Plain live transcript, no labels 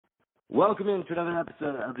Welcome into another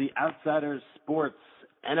episode of the Outsiders Sports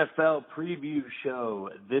NFL Preview Show.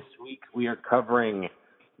 This week we are covering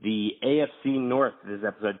the AFC North. This is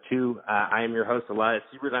episode 2. I am your host, Elias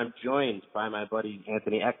Siebert. I'm joined by my buddy,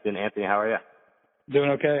 Anthony Exton. Anthony, how are you? Doing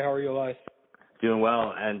okay. How are you, Elias? Doing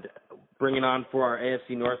well. And bringing on for our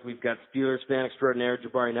AFC North, we've got Steelers fan extraordinaire,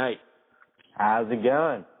 Jabari Knight. How's it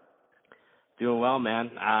going? Doing well,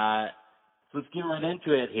 man. Let's get right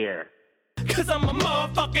into it here. Cause I'm a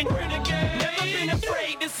motherfucking renegade. Never been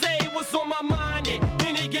afraid to say what's on my mind at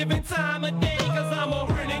any given time of day. Cause I'm a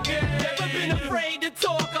renegade. Never been afraid to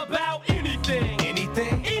talk about anything.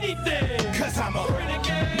 Anything. Cause I'm a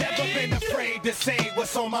renegade. Never been afraid to say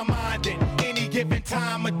what's on my mind at any given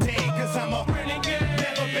time of day. Cause I'm a renegade.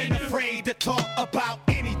 Never been afraid to talk about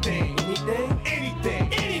anything.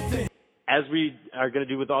 Anything. As we are going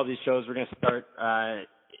to do with all these shows, we're going to start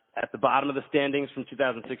at the bottom of the standings from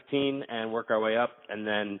 2016 and work our way up, and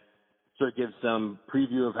then sort of give some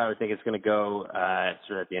preview of how we think it's going to go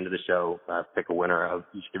sort of at the end of the show, pick a winner of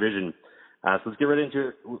each division. So let's get right into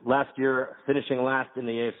it. Last year, finishing last in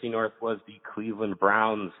the AFC North was the Cleveland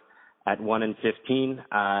Browns at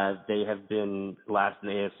 1-15. They have been last in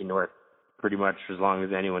the AFC North pretty much as long as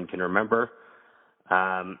anyone can remember.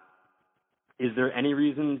 Is there any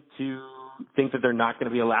reason to think that they're not going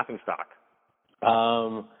to be a laughingstock?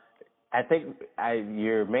 I think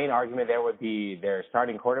your main argument there would be their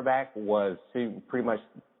starting quarterback was to pretty much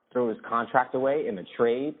throw his contract away in the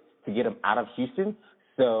trade to get him out of Houston.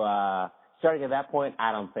 So starting at that point,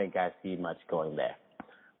 I don't think I see much going there.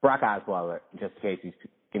 Brock Osweiler, just in case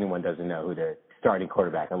anyone doesn't know who their starting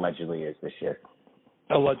quarterback allegedly is this year.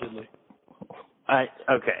 Allegedly.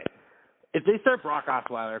 Okay. If they start Brock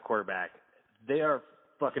Osweiler at quarterback, they are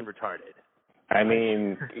fucking retarded. I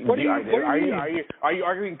mean, are you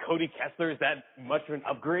arguing Cody Kessler is that much of an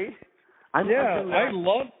upgrade? I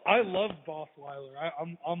love Bosweiler.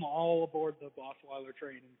 I'm all aboard the Bosweiler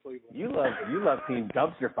train in Cleveland. You love seeing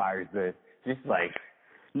dumpster fires, but just like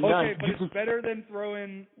okay, but it's better than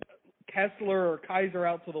throwing Kessler or Kaiser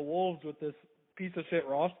out to the wolves with this piece of shit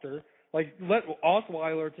roster. Like, let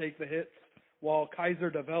Osweiler take the hits while Kaiser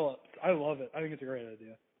develops. I love it. I think it's a great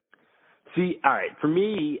idea. See, all right, for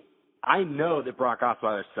me, I know that Brock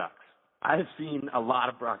Osweiler sucks. I've seen a lot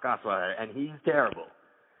of Brock Osweiler, and he's terrible,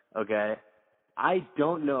 okay? I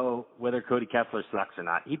don't know whether Cody Kessler sucks or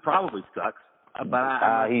not. He probably sucks, but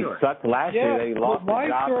I'm he not sure. sucked last year. He lost the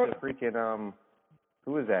job throw... to freaking,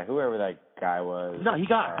 who was that? Whoever that guy was. No, he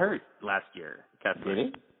got hurt last year, Kessler. Did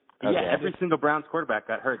he? Yeah, Okay. every single Browns quarterback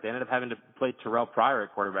got hurt. They ended up having to play Terrell Pryor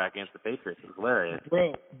at quarterback against the Patriots. It was hilarious.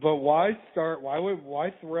 Bro, but why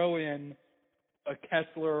throw in a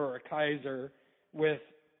Kessler or a Kaiser with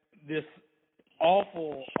this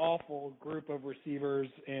awful group of receivers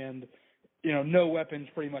and, no weapons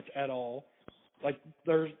pretty much at all. Like,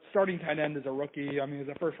 their starting tight end is a rookie. I mean, it's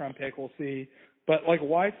a first-round pick. We'll see. But, like,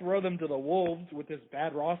 why throw them to the wolves with this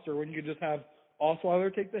bad roster when you could just have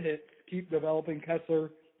Osweiler take the hits, keep developing Kessler,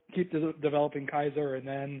 keep developing Kaiser, and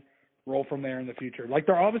then roll from there in the future? Like,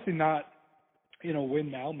 they're obviously not,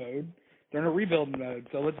 win-now mode. They're in a rebuild mode.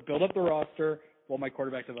 So let's build up the roster while my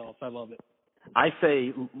quarterback develops. I love it. I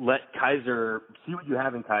say let Kaiser see what you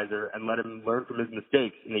have in Kaiser and let him learn from his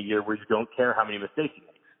mistakes in a year where you don't care how many mistakes he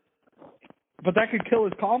makes. But that could kill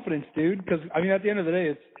his confidence, dude, because, at the end of the day,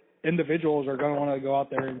 it's individuals are going to want to go out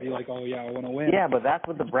there and be like, oh, yeah, I want to win. Yeah, but that's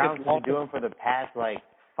what the Browns have been doing for the past, 5,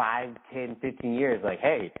 10, 15 years. Like,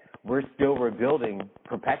 hey, we're still rebuilding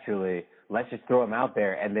perpetually. Let's just throw them out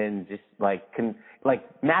there, and then just,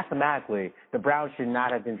 mathematically, the Browns should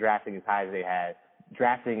not have been drafting as high as they had,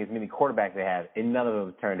 drafting as many quarterbacks they have, and none of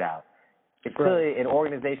them turned out. It's really an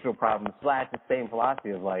organizational problem / the same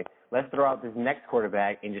philosophy of, let's throw out this next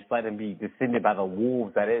quarterback and just let him be descended by the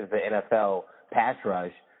wolves that is the NFL pass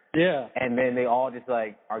rush. Yeah. And then they all just,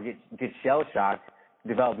 get shell-shocked,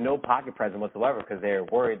 develop no pocket presence whatsoever because they're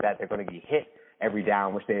worried that they're going to get hit every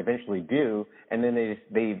down, which they eventually do, and then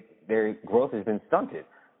their growth has been stunted.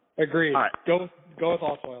 Agreed. All right. Go with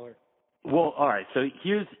Osweiler. Well, all right. So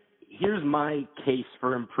here's my case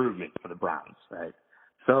for improvement for the Browns, right?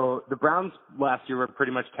 So the Browns last year were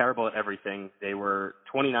pretty much terrible at everything. They were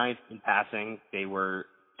 29th in passing. They were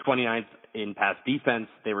 29th in pass defense.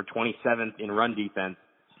 They were 27th in run defense.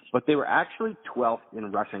 But they were actually 12th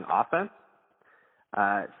in rushing offense.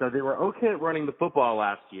 So they were okay at running the football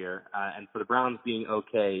last year. And for the Browns, being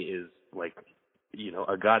okay is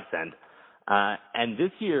a godsend. And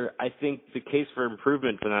this year, I think the case for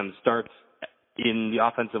improvement for them starts in the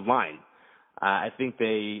offensive line. I think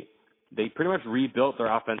they pretty much rebuilt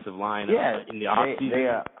their offensive line in the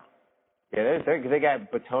offseason. They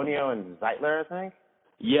got Batonio and Zeitler, I think.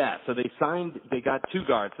 Yeah, so they got two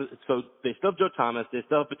guards. So they still have Joe Thomas, they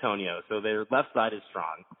still have Petonio, so their left side is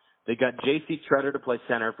strong. They got J.C. Treader to play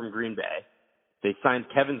center from Green Bay. They signed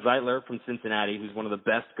Kevin Zeitler from Cincinnati, who's one of the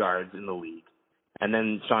best guards in the league. And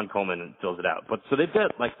then Sean Coleman fills it out. But so they've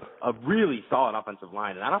got like a really solid offensive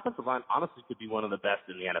line. And that offensive line honestly could be one of the best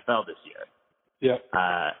in the NFL this year.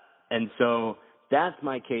 Yeah. And so that's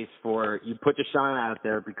my case for you put Deshaun out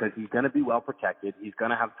there because he's going to be well protected. He's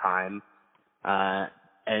going to have time.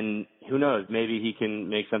 And who knows, maybe he can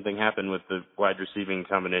make something happen with the wide receiving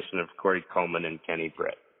combination of Corey Coleman and Kenny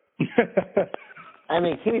Britt. I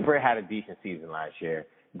mean, Kenny Britt had a decent season last year.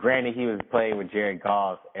 Granted, he was playing with Jared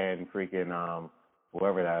Goff and freaking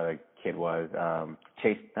whoever that other kid was,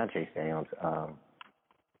 Chase Daniels.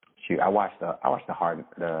 I watched the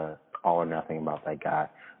All or Nothing about that guy.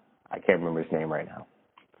 I can't remember his name right now.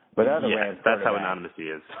 But the other Rams that's how anonymous he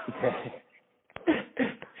is.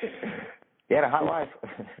 He had a hot wife.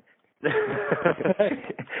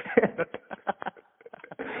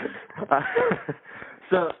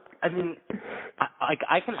 So, I mean,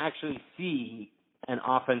 I can actually see an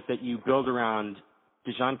offense that you build around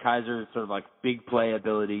DeShone Kizer's sort of like big play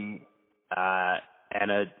ability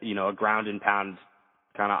and a ground and pound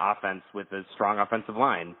kind of offense with a strong offensive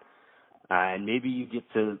line. And maybe you get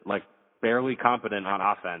to like barely competent on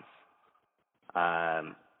offense.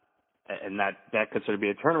 And that could sort of be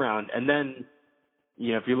a turnaround. And then,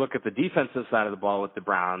 if you look at the defensive side of the ball with the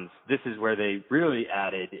Browns, this is where they really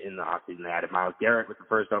added in the offseason. They added Myles Garrett with the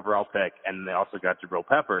first overall pick, and they also got Jabril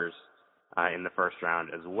Peppers in the first round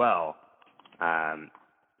as well.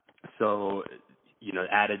 So,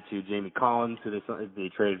 added to Jamie Collins, who they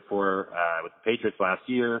traded for with the Patriots last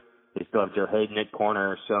year. They still have Joe Hayden at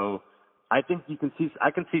corner. So I think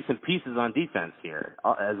I can see some pieces on defense here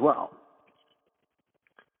as well.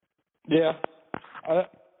 Yeah.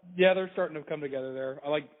 They're starting to come together there. I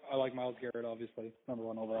like Myles Garrett, obviously, number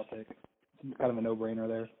one overall pick. It's kind of a no-brainer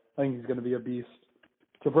there. I think he's going to be a beast.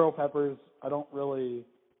 Jabril Peppers, I don't really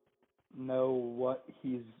know what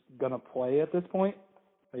he's going to play at this point.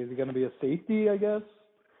 Is he going to be a safety, I guess?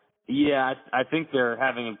 Yeah, I think they're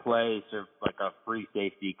having him play sort of like a free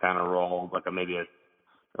safety kind of role, like maybe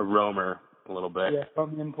a roamer a little bit. Yeah,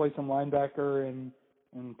 come in, play some linebacker and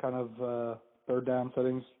kind of third down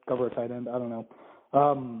settings, cover a tight end. I don't know.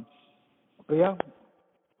 But yeah,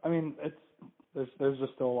 I mean, there's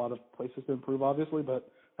just still a lot of places to improve, obviously, but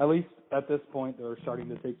at least at this point, they're starting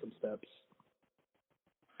to take some steps.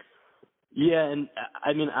 Yeah, and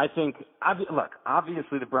I mean, I think, look,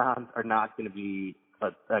 obviously the Browns are not going to be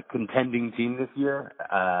a contending team this year.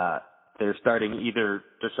 They're starting either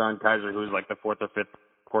DeShone Kizer, who's like the fourth or fifth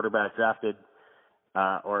quarterback drafted,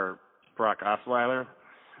 or Brock Osweiler,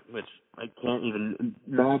 which I can't even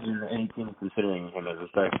imagine any team considering him as a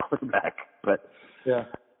starting quarterback. But yeah,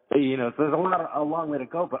 so there's a long way to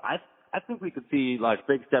go. But I think we could see like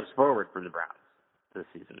big steps forward for the Browns this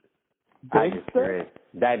season. I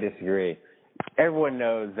disagree. Everyone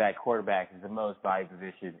knows that quarterback is the most valuable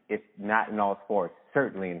position, if not in all sports,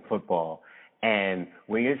 certainly in football. And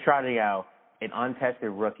when you're trotting out an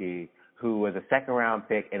untested rookie who was a second-round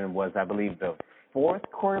pick and was, I believe, the fourth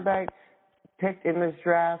quarterback picked in this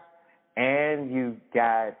draft, and you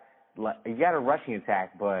got a rushing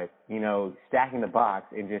attack, but, stacking the box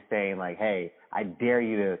and just saying, like, hey, I dare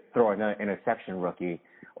you to throw another interception, rookie,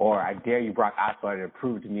 or I dare you, Brock Osweiler, to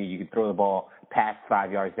prove to me you can throw the ball past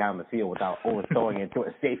 5 yards down the field without overthrowing it to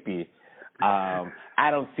a safety. I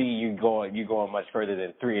don't see you going much further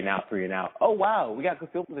than 3 and out. Oh, wow, we got good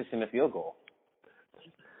field position in the field goal.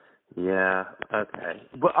 Yeah, okay.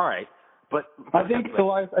 But, all right. But I think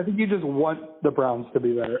you just want the Browns to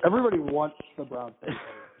be better. Everybody wants the Browns to be better.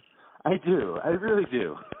 I do. I really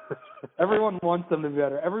do. Everyone wants them to be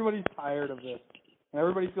better. Everybody's tired of this. And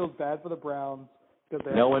everybody feels bad for the Browns.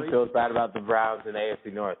 No one feels bad about the Browns in the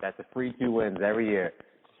AFC North. That's a free 2 wins every year.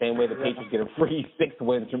 Same way the Patriots get a free 6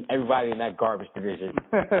 wins from everybody in that garbage division.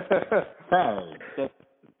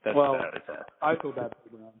 Well, I feel bad for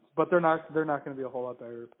the Browns. But they're not going to be a whole lot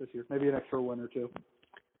better this year. Maybe an extra win or two.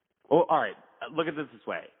 Well, all right. Look at this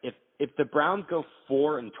way: if the Browns go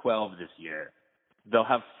 4-12 this year, they'll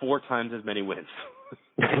have 4 times as many wins.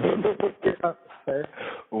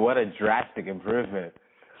 What a drastic improvement!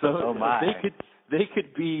 So they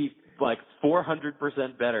could be like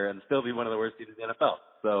 400% better and still be one of the worst teams in the NFL.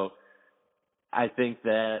 So I think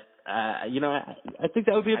that I think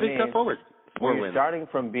that would be a big step forward. We're starting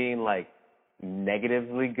from being like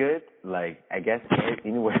negatively good, like I guess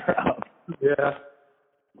anywhere up. Yeah.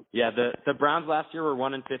 Yeah, the Browns last year were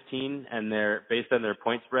 1-15, and they're based on their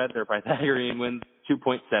point spread, their Pythagorean wins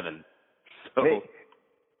 2.7. So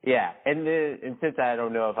Yeah, and since I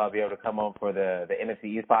don't know if I'll be able to come on for the NFC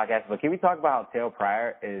East podcast, but can we talk about how Terrell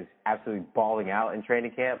Pryor is absolutely balling out in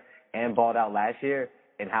training camp and balled out last year,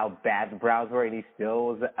 and how bad the Browns were, and he still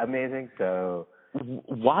was amazing? So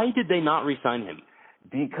why did they not re-sign him?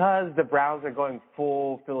 Because the Browns are going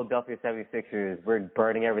full Philadelphia 76ers, we're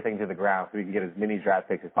burning everything to the ground so we can get as many draft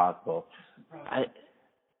picks as possible.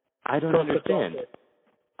 I don't understand.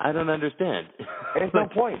 I don't understand. There's no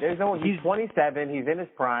point. He's 27. He's in his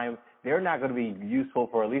prime. They're not going to be useful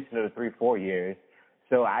for at least another 3-4 years.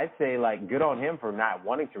 So I'd say, good on him for not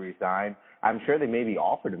wanting to resign. I'm sure they maybe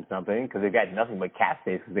offered him something because they've got nothing but cap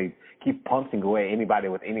space because they keep punching away anybody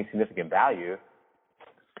with any significant value.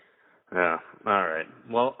 Yeah. All right.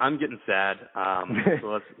 Well, I'm getting sad. So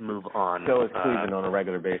let's move on. So is Cleveland on a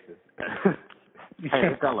regular basis. Hey,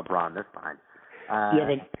 it's got LeBron. They're fine.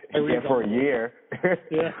 For a year.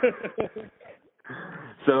 Yeah.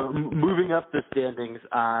 So moving up the standings,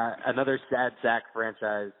 another sad sack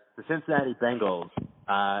franchise, the Cincinnati Bengals,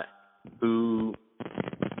 who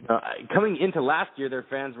coming into last year, their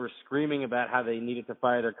fans were screaming about how they needed to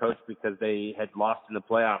fire their coach because they had lost in the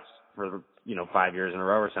playoffs for 5 years in a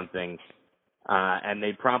row or something, and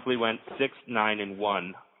they promptly went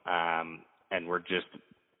 6-9-1, and were just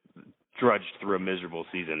drudged through a miserable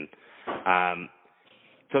season.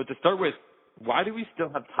 So to start with, why do we still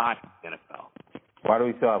have ties in the NFL? Why do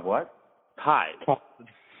we still have what? Ties.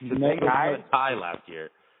 The Bengals had a tie last year.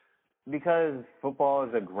 Because football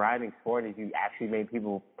is a grinding sport. If you actually made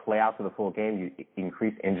people play out for the full game, you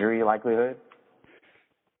increase injury likelihood.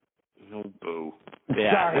 No, boo.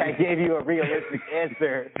 Yeah. Sorry, I gave you a realistic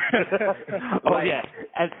answer. Yeah.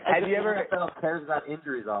 Have you ever? NFL cares about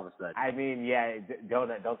injuries all of a sudden. I mean, yeah.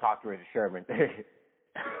 Don't talk to Richard Sherman.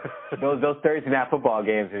 those Thursday night football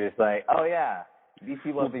games are just like, oh yeah, these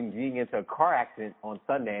people have been getting into a car accident on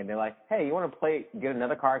Sunday, and they're like, hey, you want to get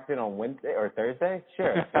another car accident on Wednesday or Thursday?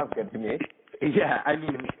 Sure, sounds good to me. Yeah, I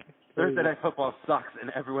mean, Thursday night football sucks,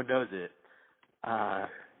 and everyone knows it.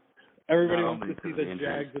 Everybody wants to see the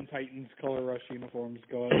Jags and Titans color rush uniforms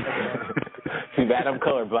go out. Too bad I'm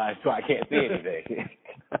colorblind, so I can't see anything.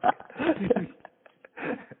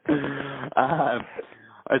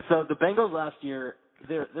 So the Bengals last year,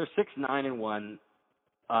 they're 6-9-1.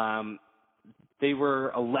 They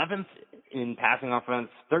were 11th in passing offense,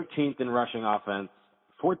 13th in rushing offense,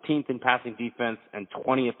 14th in passing defense, and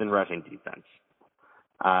 20th in rushing defense.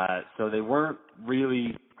 So they weren't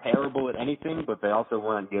really terrible at anything, but they also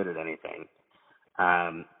weren't good at anything.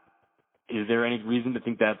 Is there any reason to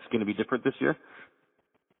think that's going to be different this year?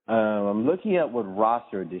 I'm looking at what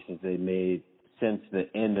roster additions they made since the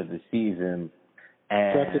end of the season,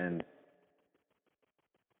 and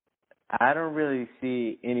I don't really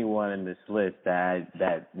see anyone in this list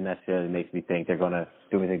that necessarily makes me think they're going to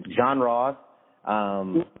do anything. John Ross.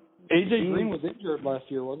 A.J. Green was injured last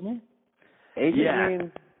year, wasn't he? A.J.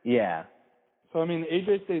 Green? Yeah. So, I mean,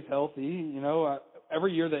 A.J. stays healthy.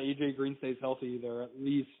 Every year that A.J. Green stays healthy, they're at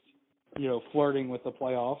least, flirting with the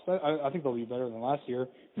playoffs. I think they'll be better than last year.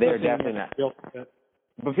 They're definitely not.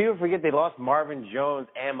 But people forget they lost Marvin Jones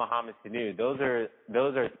and Mohamed Sanu. Those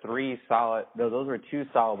are three solid. Those were two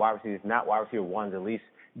solid wide receivers, not wide receiver ones, at least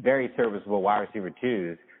very serviceable wide receiver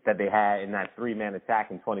twos that they had in that 3-man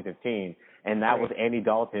attack in 2015. And that was Andy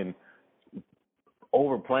Dalton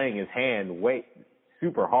overplaying his hand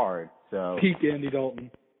super hard. So peak Andy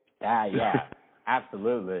Dalton. Yeah,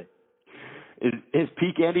 absolutely. Is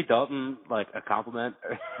peak Andy Dalton like a compliment?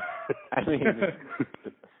 I mean,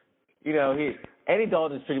 Andy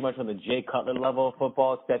Dalton is pretty much on the Jay Cutler level of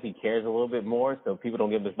football, except he cares a little bit more, so people don't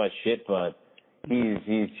give him as much shit. But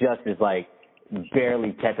he's just as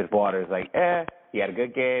barely tepid waters. He had a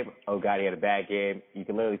good game. Oh God, he had a bad game. You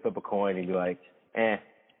can literally flip a coin and be like, eh.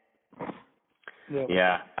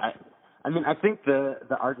 Yeah. I mean, I think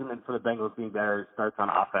the argument for the Bengals being better starts on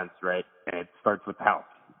offense, right? And it starts with health.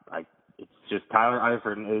 It's just Tyler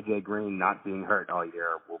Eifert and A.J. Green not being hurt all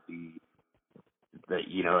year will be,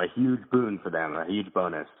 a huge boon for them, a huge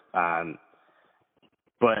bonus.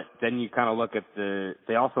 But then you kind of look at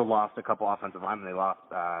they also lost a couple offensive linemen. They lost,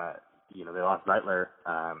 they lost Zeitler,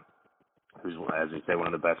 who's, as we say, one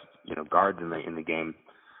of the best, guards in the game.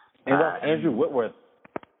 And Andrew Whitworth.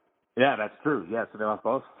 Yeah, that's true. Yeah, so they lost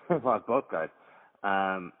both guys.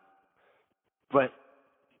 But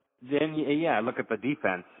then, look at the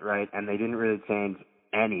defense, right? And they didn't really change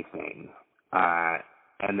anything.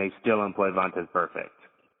 And they still employ Vontaze Perfect.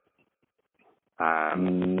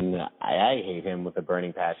 I hate him with a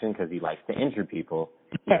burning passion because he likes to injure people.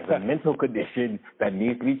 He has a mental condition that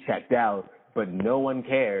needs to be checked out, but no one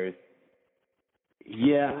cares.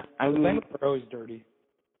 Yeah, I mean, the Bengals are always dirty.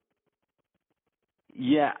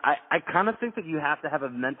 Yeah, I kind of think that you have to have a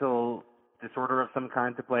mental disorder of some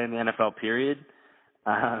kind to play in the NFL, period.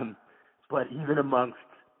 But even amongst,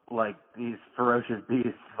 like, these ferocious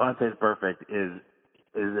beasts, Vontaze Perfect is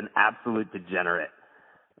an absolute degenerate.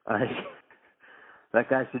 Like, that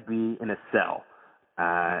guy should be in a cell,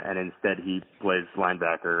 and instead he plays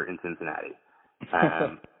linebacker in Cincinnati.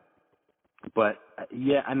 But,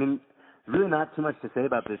 yeah, I mean, really not too much to say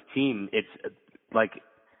about this team. It's, like,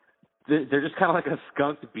 they're just kind of like a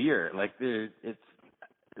skunked beer. Like, it's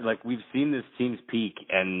like we've seen this team's peak,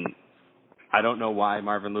 and I don't know why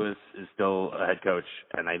Marvin Lewis is still a head coach,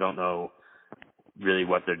 and I don't know really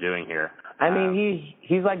what they're doing here. I mean,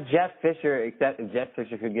 he's like Jeff Fisher, except if Jeff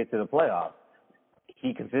Fisher could get to the playoffs.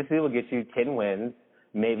 He consistently will get you 10 wins,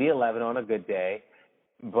 maybe 11 on a good day,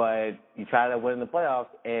 but you try to win in the playoffs,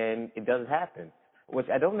 and it doesn't happen. Which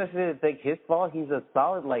I don't necessarily think his fault. He's a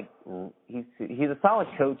solid, like, he's a solid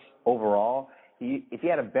coach overall. If he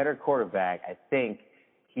had a better quarterback, I think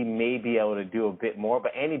he may be able to do a bit more.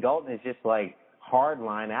 But Andy Dalton is just like hard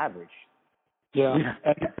line average. Yeah.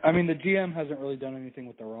 I mean, the GM hasn't really done anything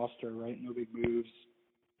with the roster, right? No big moves.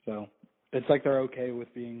 So it's like they're okay with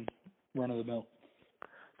being run of the mill.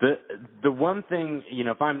 The one thing, you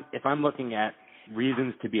know, if I'm looking at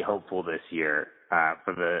reasons to be hopeful this year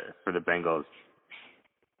for the Bengals,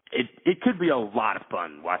 it could be a lot of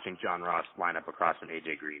fun watching John Ross line up across from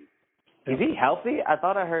AJ Green. Is he healthy? I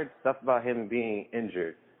thought I heard stuff about him being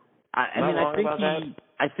injured. I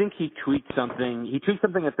think he tweaked something. He tweaked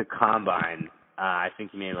something at the combine. I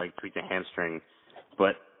think he may have, like, tweaked a hamstring,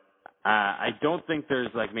 but I don't think there's,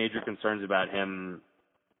 like, major concerns about him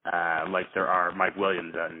like there are Mike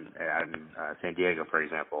Williams in San Diego, for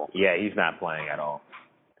example. Yeah, he's not playing at all.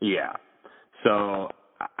 Yeah. So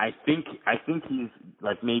I think he's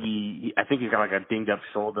like I think he's got like a dinged up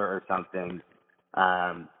shoulder or something.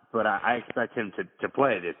 But I expect him to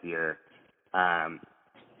play this year.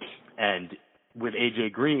 And with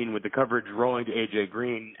AJ Green, with the coverage rolling to AJ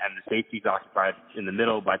Green and the safeties occupied in the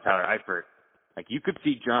middle by Tyler Eifert, like you could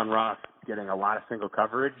see John Ross getting a lot of single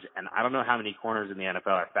coverage, and I don't know how many corners in the NFL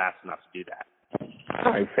are fast enough to do that.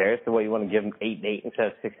 All right, fair. So what, you want to give them 8-8 instead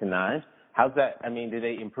of 6-9? How's that? I mean, did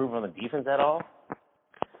they improve on the defense at all?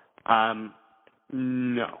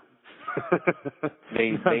 No.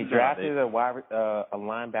 They drafted a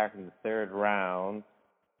linebacker in the third round.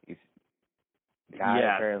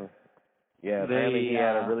 Apparently he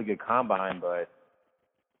had a really good combine, but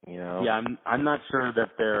you know. Yeah, I'm not sure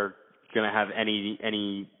that they're gonna have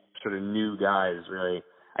any sort of new guys really.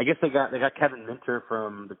 I guess they got Kevin Minter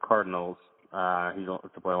from the Cardinals. He's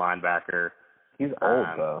to play linebacker. He's old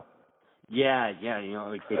though. Yeah, you know,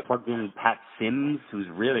 like they plugged in Pat Sims, who's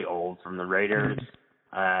really old, from the Raiders.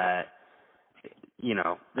 You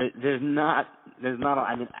know, there's not.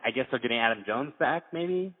 I mean, I guess they're getting Adam Jones back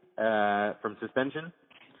maybe from suspension.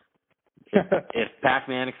 If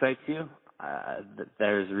Pac-Man excites you,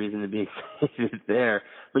 there's a reason to be excited there.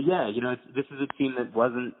 But yeah, you know, this is a team that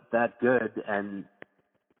wasn't that good, and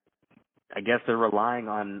I guess they're relying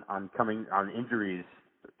on injuries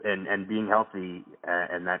and being healthy,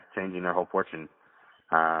 and that's changing their whole fortune.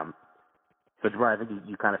 So, Jabbar, I think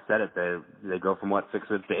you kind of said it. They go from 6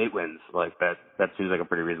 wins to 8 wins. Like that seems like a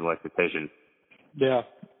pretty reasonable expectation. Yeah.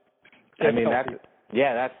 I mean,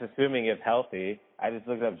 that's assuming it's healthy. I just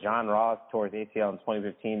looked up John Ross towards ACL in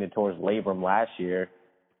 2015 and towards labrum last year.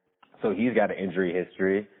 So he's got an injury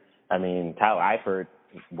history. I mean, Tyler Eifert,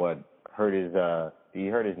 hurt his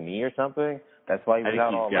knee or something? That's why he was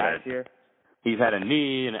out all last year? He's had a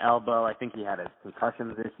knee, an elbow. I think he had a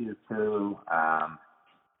concussion issues too.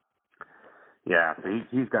 Yeah, so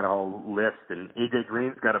he's got a whole list. And AJ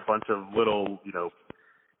Green's got a bunch of little, you know,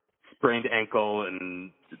 sprained ankle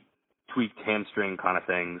and tweaked hamstring kind of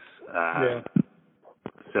things.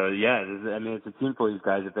 So, yeah, I mean, it's a team full of these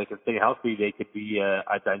guys. If they can stay healthy, they could be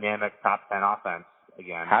a dynamic top 10 offense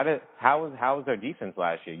again. How was their defense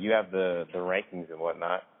last year? You have the rankings and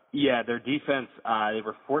whatnot. Yeah, their defense, they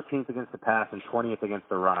were 14th against the pass and 20th against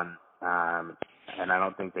the run. And I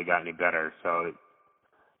don't think they got any better. So,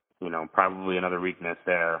 you know, probably another weakness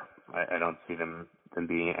there. I don't see them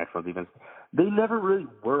being an excellent defense. They never really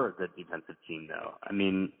were a good defensive team, though. I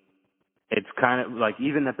mean, it's kind of like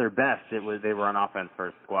even at their best, they were an offense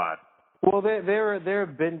first squad. Well, they're a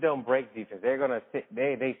bend don't break defense. They're gonna sit.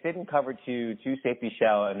 They sit in cover two safety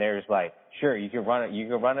shell, and they're just like, sure, you can run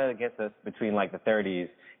it against us between like the 30s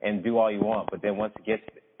and do all you want, but then once it gets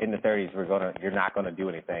in the 30s, you're not gonna do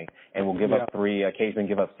anything, and we'll give up 3, occasionally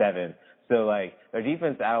give up 7. So like their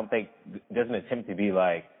defense, I don't think doesn't attempt to be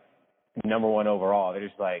like number 1 overall. They're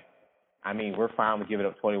just like, I mean, we're fine with giving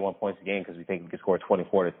up 21 points a game because we think we can score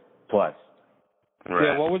 24 plus. Right.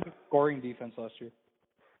 Yeah, what was the scoring defense last year?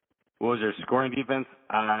 What was their scoring defense?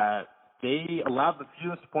 They allowed the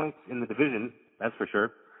fewest points in the division, that's for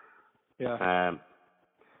sure. Yeah.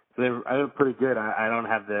 So they were pretty good. I don't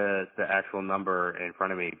have the actual number in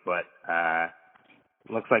front of me, but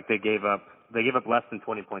looks like they gave up less than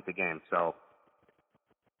 20 points a game, so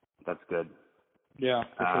that's good. Yeah.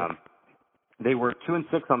 For sure. They were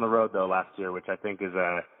 2-6 on the road though last year, which I think is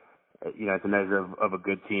it's a measure of a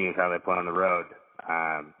good team is how they play on the road.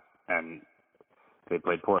 And they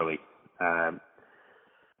played poorly.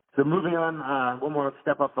 So moving on, one more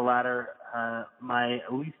step up the ladder. My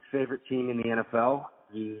least favorite team in the NFL,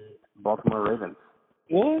 the Baltimore Ravens.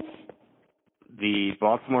 What? The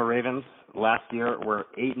Baltimore Ravens last year were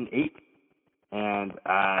 8-8, and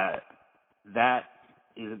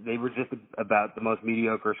they were just about the most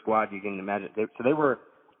mediocre squad you can imagine. So they were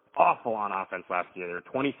awful on offense last year. They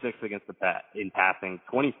were 26th against in passing,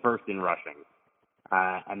 21st in rushing,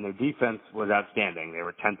 and their defense was outstanding. They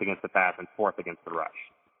were 10th against the pass and 4th against the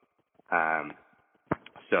rush.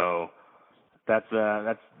 So that's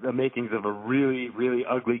the makings of a really, really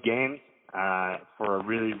ugly game for a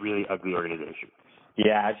really, really ugly organization.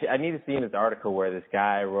 Yeah, I need to see in this article where this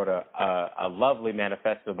guy wrote a lovely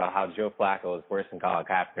manifesto about how Joe Flacco is worse than Colin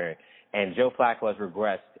Kaepernick. And Joe Flacco has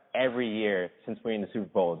regressed every year since winning the Super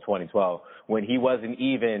Bowl in 2012 when he wasn't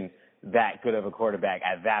even that good of a quarterback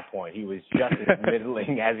at that point. He was just as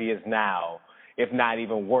middling as he is now, if not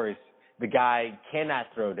even worse. The guy cannot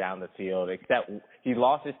throw down the field except he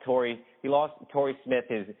lost Torrey Smith,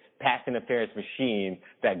 his pass interference machine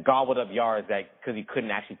that gobbled up yards because he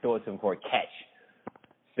couldn't actually throw it to him for a catch.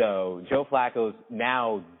 So Joe Flacco's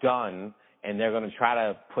now done, and they're going to try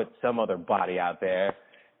to put some other body out there.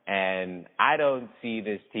 And I don't see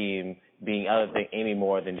this team being anything any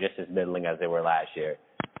more than just as middling as they were last year.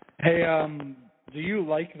 Hey, do you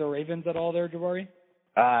like the Ravens at all there, Jabari?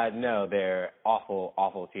 No, they're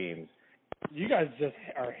awful teams. You guys just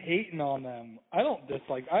are hating on them. I don't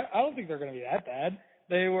dislike. I don't think they're going to be that bad.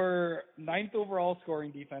 They were 9th overall scoring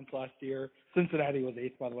defense last year. Cincinnati was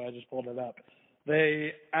 8th, by the way. I just pulled it up.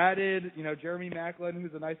 They added, Jeremy Maclin,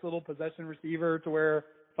 who's a nice little possession receiver, to where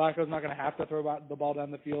Flacco's not going to have to throw the ball down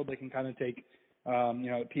the field. They can kind of take,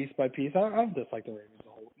 piece by piece. I don't dislike the Ravens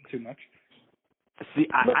too much. See,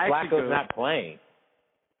 but Flacco's not playing.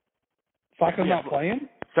 Flacco's not playing?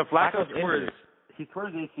 So Flacco he tore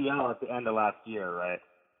his ACL at the end of last year, right?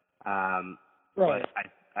 Right. But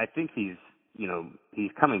I think he's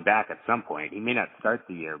coming back at some point. He may not start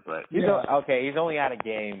the year, but he's only out of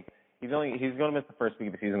game. He's going to miss the first week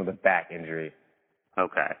of the season with a back injury.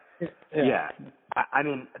 Okay. Yeah. I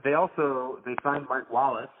mean, they signed Mike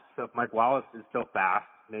Wallace. So if Mike Wallace is still fast,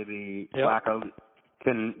 maybe Flacco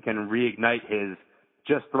can reignite his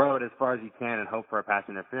just throw it as far as you can and hope for a pass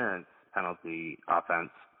interference penalty offense.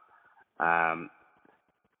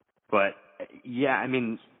 But yeah, I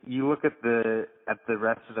mean, you look at the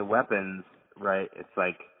rest of the weapons, right? It's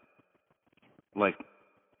like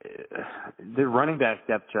the running back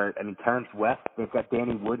depth chart. I mean, Terrence West. They've got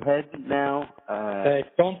Danny Woodhead now. Hey,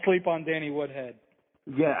 don't sleep on Danny Woodhead.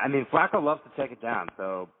 Yeah, I mean, Flacco loves to take it down,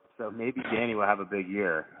 so maybe Danny will have a big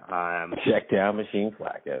year. Check down machine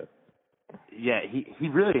Flacco. Yeah, he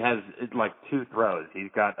really has like 2 throws. He's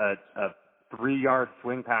got a 3-yard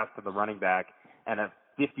swing pass to the running back and a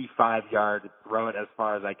 55-yard throw it as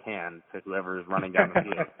far as I can to whoever is running down the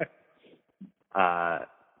field.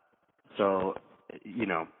 So,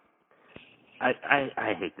 I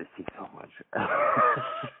hate this team so much.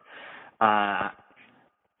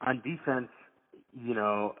 On defense,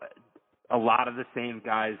 a lot of the same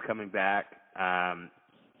guys coming back.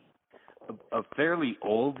 A fairly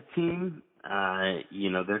old team.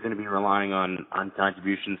 They're going to be relying on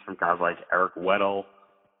contributions from guys like Eric Weddle,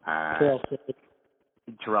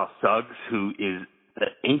 Terrell Suggs, who is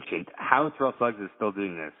ancient. How Terrell Suggs is still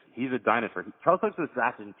doing this? He's a dinosaur. Terrell Suggs was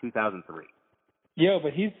drafted in 2003. Yeah,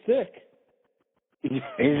 but he's sick. Is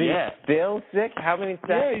he still sick? How many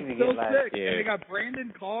sacks did he get last year? And they got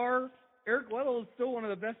Brandon Carr. Eric Weddle is still one of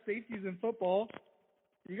the best safeties in football.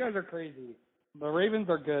 You guys are crazy. The Ravens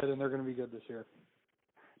are good, and they're going to be good this year.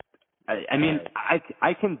 I mean,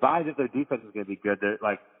 I can buy that their defense is going to be good. They're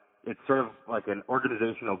it's sort of like an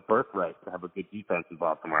organizational birthright to have a good defense in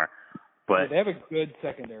Baltimore. But they have a good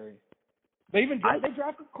secondary. They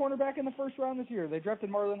drafted a cornerback in the first round this year. They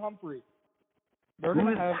drafted Marlon Humphrey. How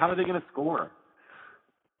are they going to score?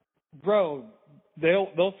 Bro,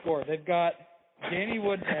 they'll score. They've got Danny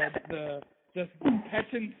Woodhead, just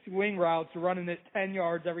catch and swing routes, running it 10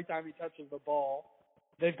 yards every time he touches the ball.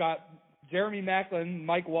 They've got Jeremy Maclin,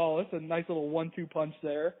 Mike Wallace, a nice little 1-2 punch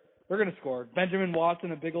there. They're going to score. Benjamin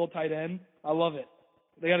Watson, a big old tight end. I love it.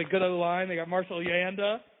 They got a good O-line. They got Marshall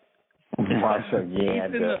Yanda.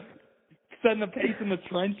 Setting the pace in the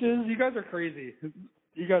trenches. You guys are crazy.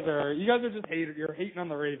 You guys are just haters. You're hating on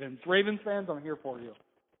the Ravens. Ravens fans, I'm here for you.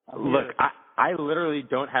 Look, I literally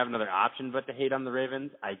don't have another option but to hate on the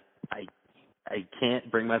Ravens. I can't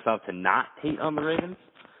bring myself to not hate on the Ravens.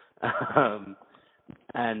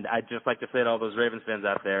 And I'd just like to say to all those Ravens fans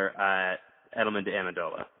out there, Edelman to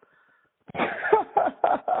Amendola.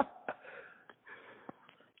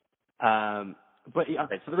 But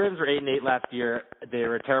okay, so the Ravens were 8-8 last year. They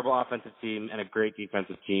were a terrible offensive team and a great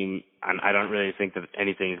defensive team, and I don't really think that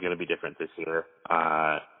anything is going to be different this year.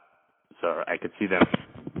 So I could see them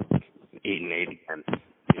 8-8 again.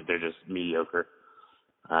 They're just mediocre.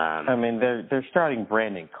 I mean, they're starting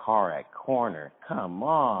Brandon Carr at corner. Come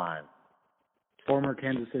on. Former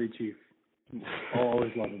Kansas City Chief. I'll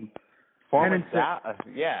always love him. 10-6.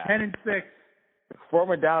 Yeah. 10-6.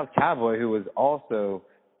 Former Dallas Cowboy who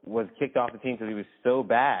was kicked off the team because he was so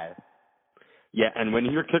bad. Yeah, and when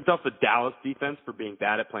you're kicked off the Dallas defense for being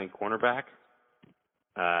bad at playing cornerback,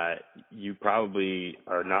 you probably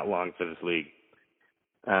are not long for this league.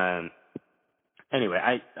 Anyway,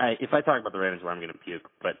 if I talk about the Ravens, I'm going to puke.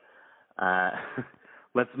 But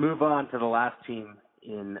let's move on to the last team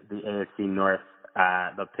in the AFC North,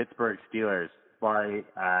 the Pittsburgh Steelers. Barry,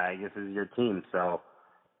 I guess this is your team. So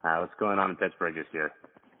what's going on in Pittsburgh this year?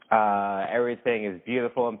 Everything is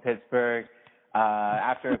beautiful in Pittsburgh.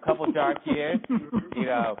 After a couple dark years,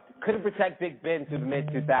 couldn't protect Big Ben through the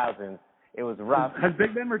mid-2000s. It was rough. Has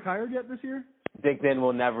Big Ben retired yet this year? Big Ben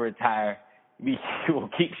will never retire. He will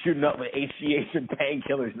keep shooting up with HGH and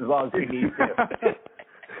painkillers as long as he needs to.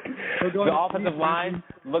 The offensive line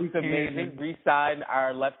looks amazing. Re-signed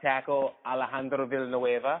our left tackle, Alejandro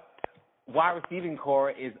Villanueva. Wide receiving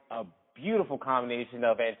core is a beautiful combination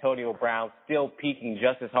of Antonio Brown still peaking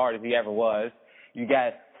just as hard as he ever was. You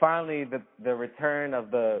got finally the return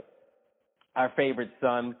of our favorite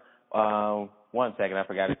son. One second, I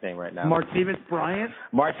forgot his name right now. Martavis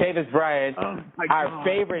Bryant. Our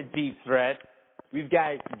favorite deep threat. We've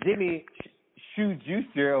got Jimmy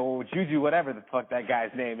Schuster or Juju, whatever the fuck that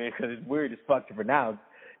guy's name is, because it's weird as fuck to pronounce,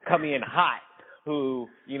 coming in hot. Who,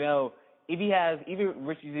 if he has, even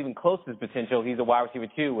Richie's even close to his potential, he's a wide receiver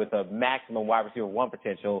 2 with a maximum wide receiver 1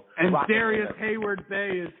 potential. And Darius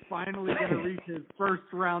Hayward-Bay is finally going to reach his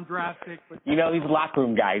first-round draft pick. He's a locker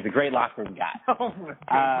room guy. He's a great locker room guy. Oh, my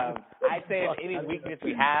God. I'd say if any weakness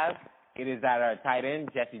we have, it is that our tight end,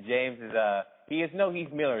 Jesse James, he's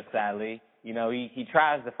Miller, sadly. He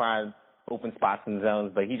tries to find open spots in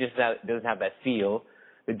zones, but he just doesn't have that feel.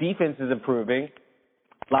 The defense is improving.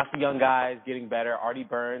 Lots of young guys getting better. Artie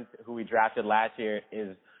Burns, who we drafted last year,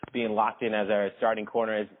 is being locked in as our starting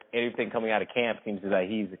corner. As everything coming out of camp seems that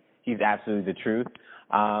he's absolutely the truth.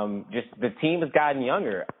 Just the team has gotten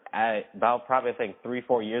younger. About probably I think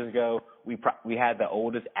 3-4 years ago, we had the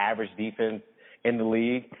oldest average defense in the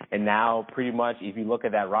league, and now pretty much if you look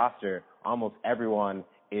at that roster, almost everyone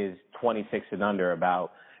is 26 and under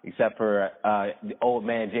except for the old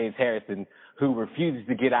man James Harrison, who refuses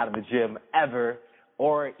to get out of the gym ever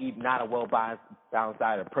or eat not a well-balanced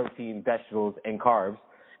diet of protein, vegetables, and carbs.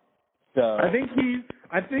 So I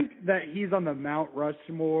think that he's on the Mount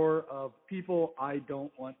Rushmore of people I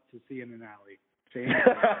don't want to see in an alley.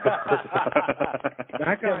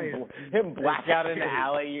 That guy him black out in the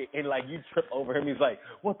alley and you trip over him. He's like,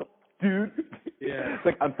 "What the dude?" Yeah. It's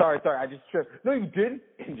like, "I'm sorry, I just tripped." "No, you didn't."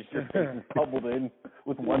 And just tumbled in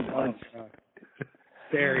with one punch.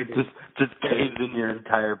 Scary, dude. Just caved in your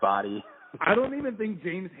entire body. I don't even think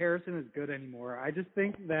James Harrison is good anymore. I just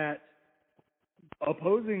think that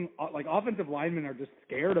opposing offensive linemen are just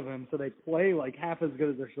scared of him, so they play half as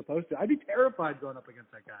good as they're supposed to. I'd be terrified going up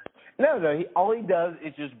against that guy. No, all he does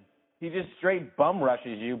is he just straight bum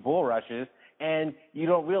rushes you, bull rushes, and you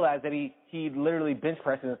don't realize that he literally bench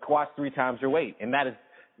presses and squats 3 times your weight, and that is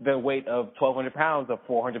the weight of 1,200 pounds of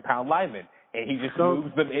 400-pound linemen, and he just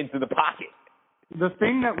moves them into the pocket. The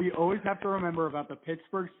thing that we always have to remember about the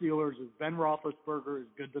Pittsburgh Steelers is Ben Roethlisberger is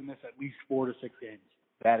good to miss at least 4 to 6 games.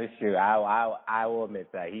 That is true. I will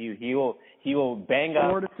admit that he will bang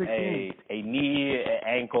up a knee, an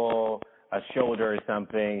ankle, a shoulder, or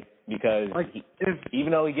something because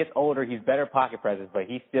even though he gets older, he's better pocket presence, but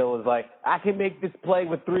he still is I can make this play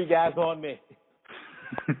with 3 guys on me.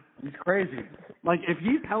 He's crazy. If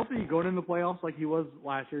he's healthy going in the playoffs like he was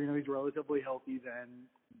last year, he's relatively healthy, then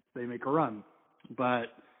they make a run. But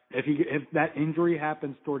if that injury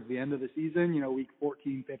happens towards the end of the season, week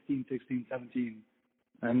 14, 15, 16, 17,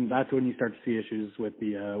 and that's when you start to see issues with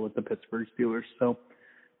the Pittsburgh Steelers. So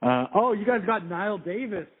You guys got Niall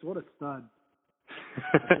Davis. What a stud.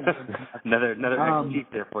 another ex-Chief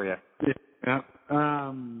there for you. Yeah.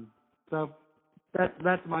 So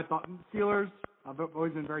that's my thought. Steelers, I've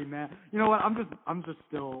always been very mad. You know what? I'm just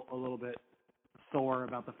still a little bit sore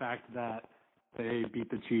about the fact that they beat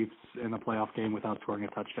the Chiefs in the playoff game without scoring a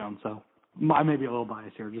touchdown. So I may be a little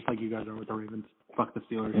biased here, just like you guys are with the Ravens. Fuck the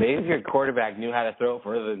Steelers. Maybe if your quarterback knew how to throw it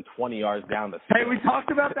further than 20 yards down the field. Hey, we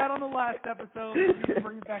talked about that on the last episode. Let's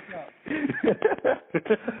bring it back up.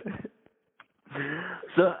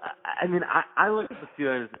 So, I mean, I look at the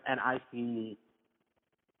Steelers and I see,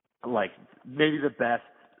 like, maybe the best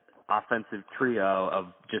offensive trio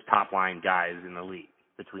of just top-line guys in the league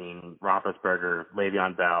between Roethlisberger,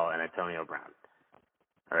 Le'Veon Bell, and Antonio Brown.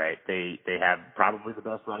 All right, they have probably the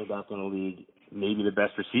best running back in the league, maybe the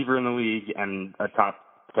best receiver in the league, and a top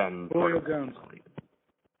 10 Julio quarterback Jones. in the league.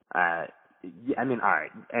 I mean, all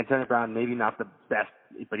right, Antonio Brown, maybe not the best,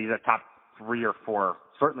 but he's a top 3 or 4,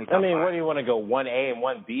 certainly top 5. What do you want to go, 1A and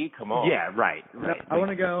 1B? Come on. Yeah, right. I want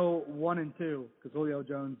to go 1 and 2 because Julio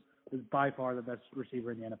Jones is by far the best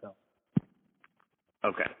receiver in the NFL.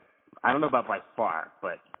 Okay. I don't know about by far,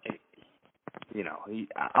 but,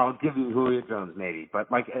 I'll give you Julio Jones maybe. But,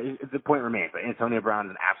 the point remains. Antonio Brown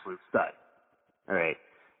is an absolute stud. All right.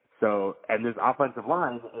 So, and this offensive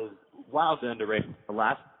line is wildly underrated.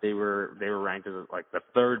 They were ranked as, the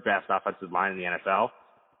third best offensive line in the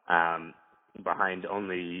NFL, behind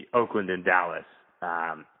only Oakland and Dallas.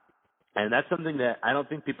 And that's something that I don't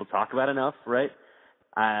think people talk about enough, right?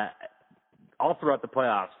 All throughout the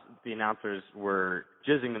playoffs, the announcers were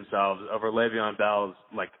jizzing themselves over Le'Veon Bell's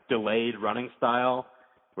delayed running style,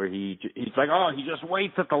 where he's like, oh, he just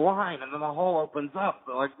waits at the line and then the hole opens up.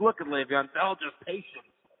 They're like, look at Le'Veon Bell, just patience.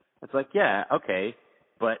 It's like, yeah, okay,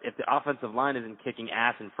 but if the offensive line isn't kicking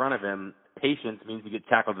ass in front of him, patience means you get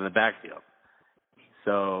tackled in the backfield.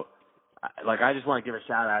 So, I just want to give a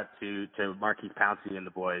shout out to Marquise Pouncey and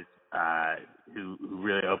the boys, who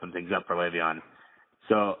really opened things up for Le'Veon.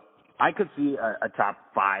 So I could see a top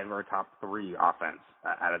 5 or a top 3 offense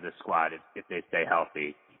out of this squad if they stay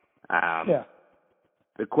healthy. Yeah.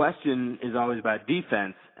 The question is always about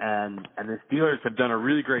defense, and the Steelers have done a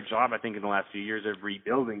really great job, I think, in the last few years of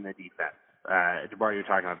rebuilding the defense. Jabbar, you were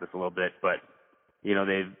talking about this a little bit, but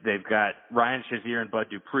they've got Ryan Shazier and Bud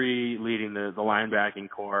Dupree leading the linebacking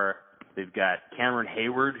core. They've got Cameron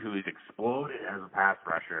Hayward, who has exploded as a pass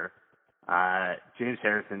rusher. James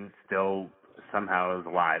Harrison still somehow is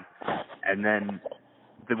alive. And then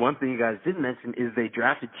the one thing you guys didn't mention is they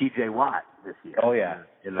drafted T.J. Watt this year. Oh, yeah.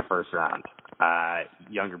 In the first round.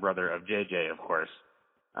 Younger brother of J.J., of course.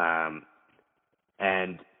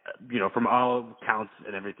 And, from all counts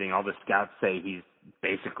and everything, all the scouts say he's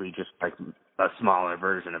basically just a smaller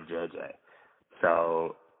version of J.J.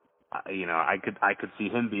 So, I could see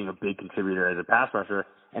him being a big contributor as a pass rusher.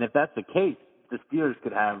 And if that's the case, the Steelers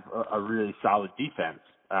could have a really solid defense.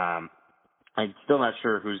 I'm still not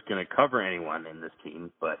sure who's going to cover anyone in this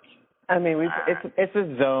team, but it's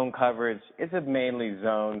a zone coverage. It's a mainly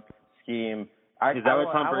zone scheme. Is that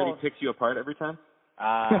why Tom Brady picks you apart every time?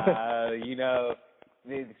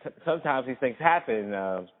 Sometimes these things happen.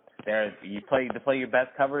 You play your best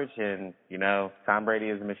coverage, and Tom Brady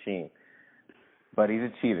is a machine. But he's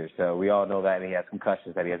a cheater, so we all know that, and he has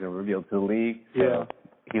concussions that he hasn't revealed to the league. So yeah,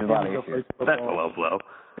 he's a lot of issues. That's a low blow.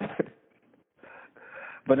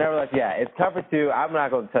 But nevertheless, yeah, it's tougher too. I'm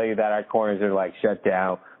not going to tell you that our corners are shut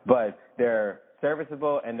down, but they're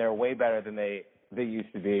serviceable and they're way better than they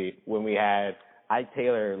used to be when we had Ike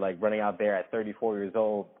Taylor running out there at 34 years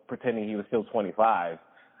old pretending he was still 25.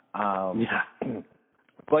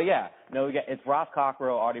 But yeah, no, it's Ross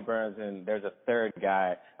Cockrell, Artie Burns, and there's a third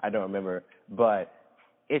guy I don't remember, but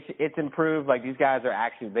it's improved. These guys are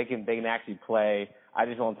actually they can actually play. I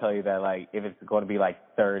just want to tell you that if it's going to be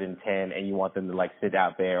 3rd and 10 and you want them to sit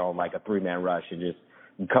out there on a 3-man rush and just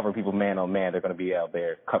cover people man on man, they're going to be out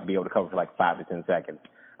there be able to cover for 5 to 10 seconds.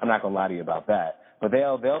 I'm not going to lie to you about that, but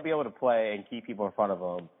they'll be able to play and keep people in front of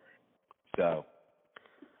them. So,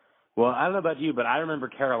 well, I don't know about you, but I remember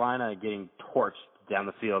Carolina getting torched down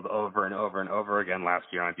the field over and over and over again last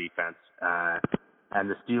year on defense, and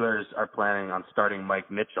the Steelers are planning on starting Mike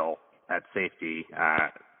Mitchell at safety.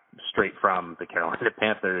 Straight from the Carolina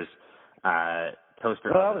Panthers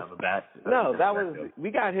toaster of a bat.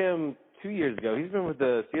 We got him 2 years ago. He's been with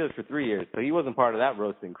the Steelers for 3 years, so he wasn't part of that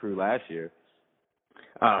roasting crew last year.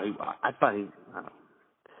 I thought he.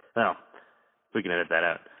 Well, we can edit that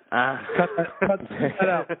out. Cut that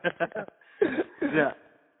out. Yeah.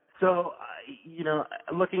 So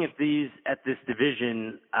looking at this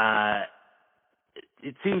division,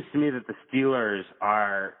 it seems to me that the Steelers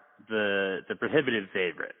are the prohibitive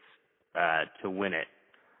favorites to win it.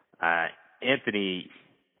 Anthony,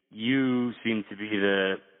 you seem to be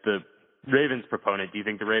the Ravens proponent. Do you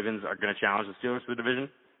think the Ravens are going to challenge the Steelers for the division?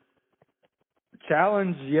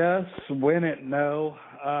 Challenge, yes. Win it, no.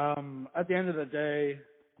 At the end of the day,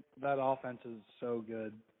 that offense is so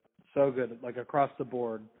good, like across the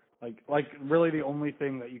board. Like really the only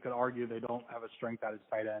thing that you could argue they don't have a strength at is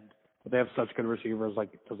tight end, but they have such good receivers.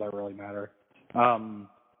 Like, does that really matter?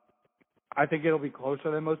 I think it'll be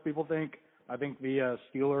closer than most people think. I think the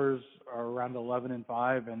Steelers are around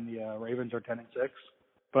 11-5, and the Ravens are 10-6.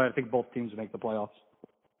 But I think both teams make the playoffs.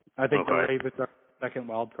 I think the Ravens are the second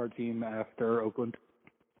wild card team after Oakland.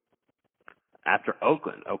 After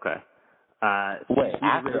Oakland, okay. Wait,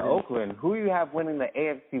 after Oakland, who do you have winning the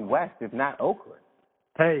AFC West if not Oakland?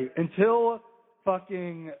 Hey, until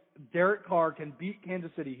fucking Derek Carr can beat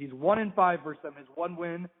Kansas City, he's 1-5 versus them. His one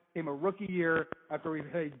win came a rookie year after we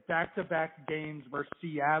played back-to-back games versus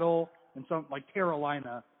Seattle and some like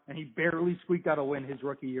Carolina, and he barely squeaked out a win his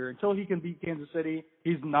rookie year. Until he can beat Kansas City,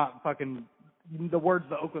 he's not fucking. The words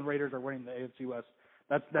the Oakland Raiders are winning the AFC West.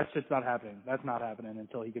 That shit's not happening. That's not happening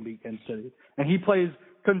until he can beat Kansas City. And he plays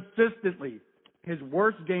consistently his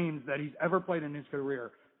worst games that he's ever played in his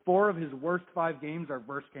career. 4 of his worst 5 games are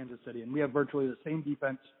versus Kansas City, and we have virtually the same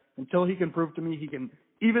defense. Until he can prove to me he can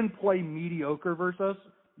even play mediocre versus us,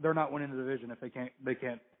 they're not winning the division if they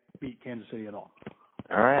can't beat Kansas City at all.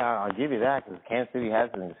 All right, I'll give you that because Kansas City has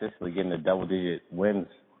been consistently getting the double-digit wins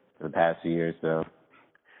for the past few years. So,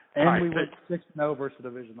 and we went 6-0 versus the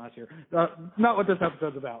division last year. Not what this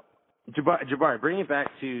episode's about. Jabari, bringing it back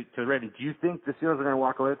to the Ravens, do you think the Steelers are going to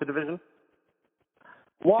walk away with the division?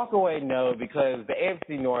 Walk away, no, because the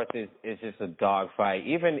AFC North is just a dogfight.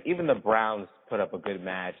 Even the Browns put up a good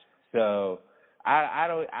match. So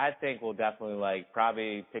I think we'll definitely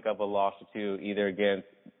probably pick up a loss or two either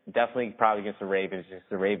probably against the Ravens. Just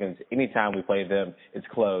the Ravens, anytime we play them, it's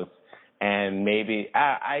close. And maybe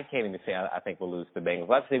I can't even say I think we'll lose to the Bengals.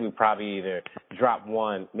 Let's say we probably either drop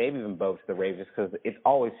one, maybe even both to the Ravens because it's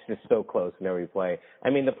always just so close whenever we play.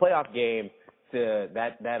 I mean, the playoff game.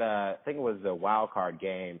 I think it was the wild card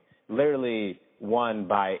game, literally won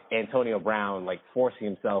by Antonio Brown, forcing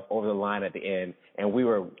himself over the line at the end, and we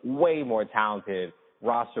were way more talented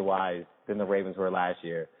roster-wise than the Ravens were last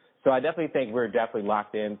year. So I definitely think we're definitely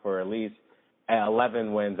locked in for at least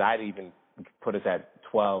 11 wins. I'd even put us at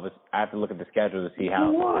 12. I have to look at the schedule to see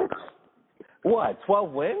how. What?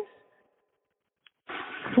 12 wins?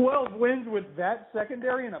 12 wins with that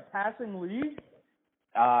secondary in a passing league?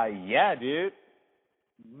 Yeah, dude.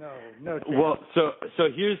 No chance. Well, so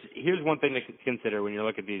here's one thing to consider when you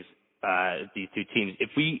look at these two teams.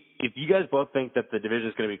 If you guys both think that the division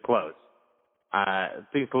is going to be close,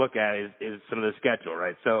 things to look at is some of the schedule,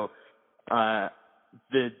 right? So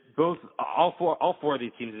all four of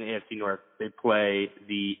these teams in the AFC North, they play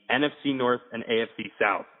the NFC North and AFC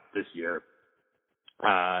South this year.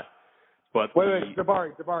 But wait,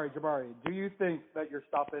 Jabari. Do you think that you're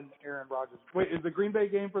stopping Aaron Rodgers? Wait, is the Green Bay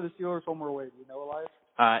game for the Steelers home or away? Do you know, Elias?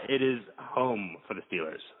 It is home for the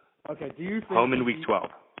Steelers. Okay. Do you think home in Week 12?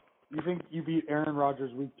 You think you beat Aaron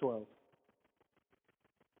Rodgers Week 12?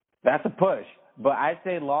 That's a push, but I'd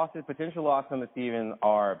say potential losses on the season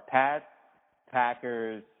are Pats,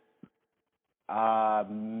 Packers. I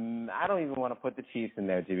don't even want to put the Chiefs in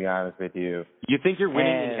there, to be honest with you. You think you're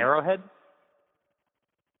winning in Arrowhead?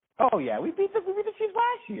 Oh yeah, we beat the Chiefs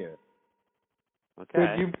last year.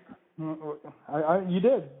 Okay. You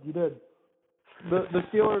did. The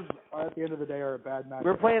Steelers, at the end of the day, are a bad match.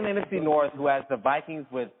 We're playing the NFC North, who has the Vikings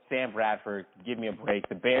with Sam Bradford. Give me a break.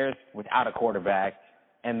 The Bears without a quarterback,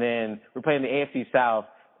 and then we're playing the AFC South.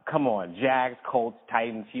 Come on, Jags, Colts,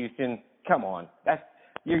 Titans, Houston. Come on,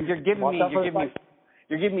 you're giving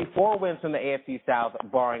me 4 wins from the AFC South,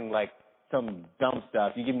 barring some dumb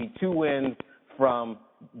stuff. You give me 2 wins from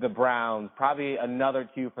the Browns, probably another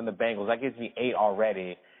 2 from the Bengals. That gives me 8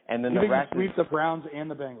 already, and then the rest. You sweep the Browns and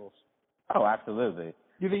the Bengals. Oh, absolutely.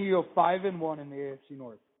 You think you go 5-1 in the AFC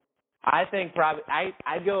North? I think probably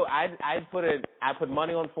I'd put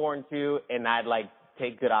money on 4 and 2, and I'd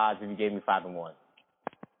take good odds if you gave me 5-1.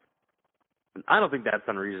 I don't think that's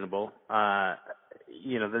unreasonable.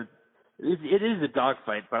 It is a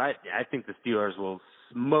dogfight, but I think the Steelers will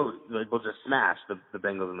just smash the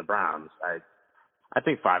Bengals and the Browns. I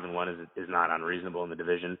think 5-1 is not unreasonable in the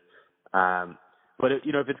division. But if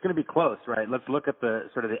it's going to be close, right? Let's look at the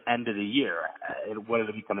sort of the end of the year. What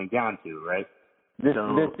it'll be coming down to, right?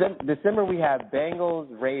 December we have Bengals,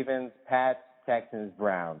 Ravens, Pats, Texans,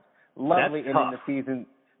 Browns. Lovely ending the season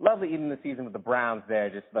with the Browns there,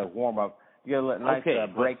 just warm up. You get a nice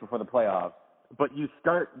break before the playoffs. but you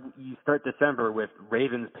start December with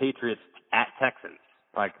Ravens, Patriots at Texans.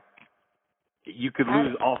 Like, you could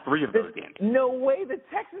lose all three of those games. No way. The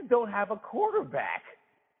Texans don't have a quarterback.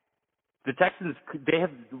 The Texans, they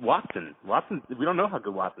have Watson. We don't know how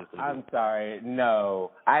good Watson's going to be. I'm sorry.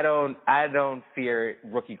 No, I don't fear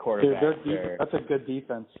rookie quarterbacks. Dude, that's a good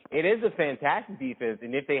defense. It is a fantastic defense,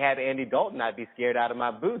 and if they had Andy Dalton, I'd be scared out of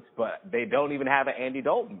my boots. But they don't even have an Andy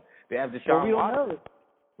Dalton. They have Deshaun Watson.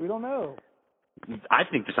 We don't know. I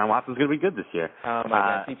think Deshaun Watson's going to be good this year. Oh,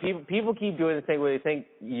 my God. See, people keep doing the thing where they think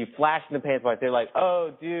you flash in the pants, like they're like, oh,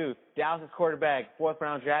 dude, Dallas' quarterback,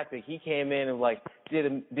 4th-round draft pick, he came in and, like, did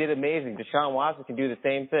amazing. Deshaun Watson can do the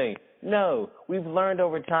same thing. No, we've learned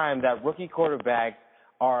over time that rookie quarterbacks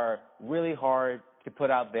are really hard to put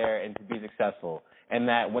out there and to be successful, and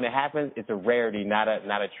that when it happens, it's a rarity, not a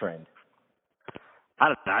trend. I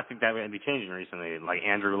don't know. I think that would be changing recently. Like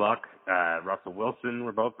Andrew Luck, Russell Wilson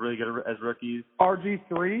were both really good as rookies.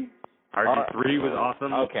 RG3 was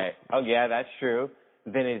awesome. Okay. Oh, yeah, that's true.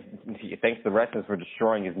 Then thanks to the Redskins for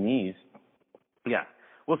destroying his knees. Yeah.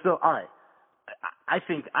 Well, so, all right. I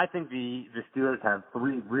think the Steelers have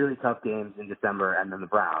 3 really tough games in December, and then the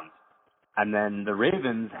Browns. And then the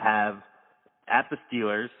Ravens have at the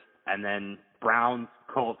Steelers, and then Browns,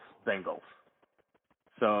 Colts, Bengals.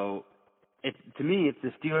 So, to me, if the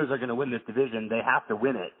Steelers are going to win this division, they have to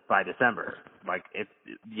win it by December. Like,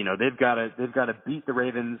 they've got to beat the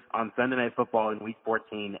Ravens on Sunday Night Football in Week 14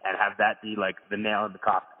 and have that be like the nail in the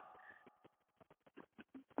coffin.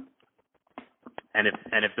 And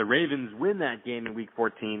if the Ravens win that game in Week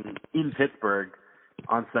 14 in Pittsburgh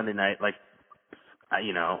on Sunday night, like,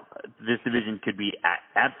 this division could be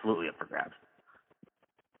absolutely up for grabs.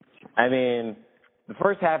 I mean, the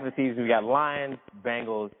first half of the season, we got Lions,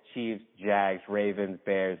 Bengals, Chiefs, Jags, Ravens,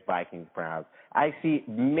 Bears, Vikings, Browns. I see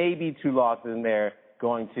maybe 2 losses in there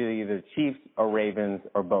going to either Chiefs or Ravens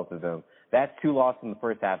or both of them. That's 2 losses in the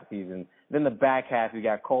first half of the season. Then the back half, we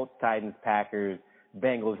got Colts, Titans, Packers,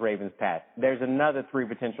 Bengals, Ravens, Pats. There's another 3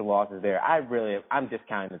 potential losses there. I'm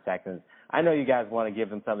discounting the Texans. I know you guys want to give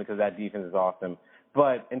them something because that defense is awesome.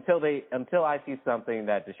 But until I see something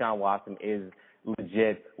that Deshaun Watson is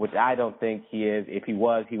legit, which I don't think he is. If he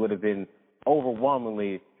was, he would have been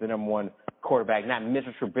overwhelmingly the number 1 quarterback, not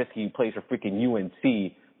Mr. Trubisky who plays for freaking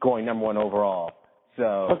UNC going number 1 overall.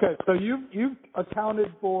 So okay, so you've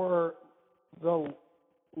accounted for the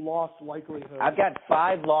loss likelihood. I've got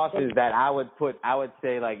 5 losses that I would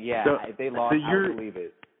say like, yeah, so, if they lost, I would believe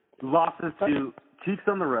it. Losses to Chiefs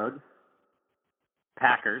on the road,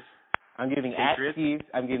 Packers. I'm giving Patriots. at Chiefs.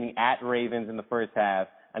 I'm giving at Ravens in the first half.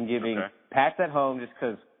 I'm giving Pats at home just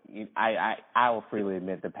because I will freely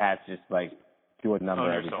admit the Pats just like do a number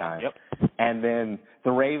every time. Yep. And then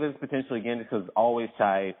the Ravens potentially again just because it's always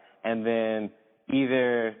tight. And then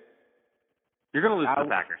either you're going to lose to the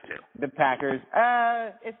Packers too. The Packers.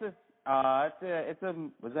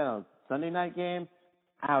 Was that a Sunday night game?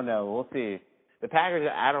 I don't know. We'll see. The Packers.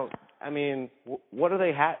 What do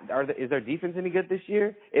they have? Is their defense any good this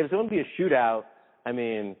year? If it's going to be a shootout,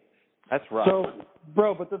 that's rough. So,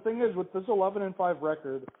 bro, but the thing is, with this 11-5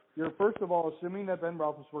 record, you're first of all assuming that Ben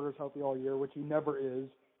Roethlisberger is healthy all year, which he never is.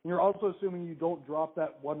 And you're also assuming you don't drop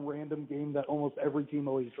that one random game that almost every team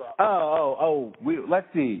always drops. Let's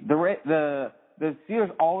see. The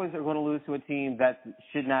Steelers always are going to lose to a team that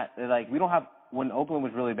should not. Like we don't have. When Oakland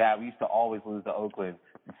was really bad, we used to always lose to Oakland.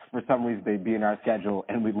 For some reason, they'd be in our schedule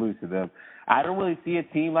and we'd lose to them. I don't really see a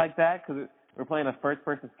team like that because we're playing a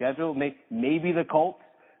first-person schedule. Maybe the Colts.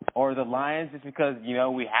 Or the Lions, just because,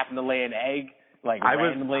 we happen to lay an egg,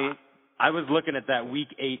 randomly. I was looking at that Week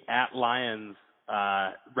 8 at Lions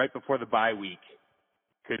right before the bye week.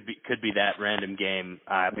 Could be that random game.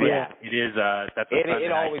 But yeah, it is. That's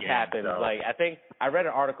it always game, happens. So. I think I read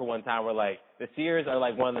an article one time where the Steelers are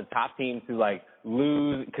one of the top teams to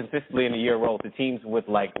lose consistently in a year row to teams with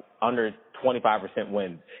under 25%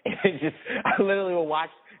 wins. And I literally will watch.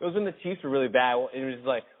 It was when the Chiefs were really bad. And it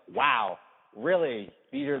was wow, really.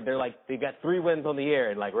 They've got 3 wins on the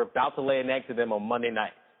year, and we're about to lay an egg to them on Monday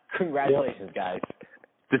night. Congratulations, guys.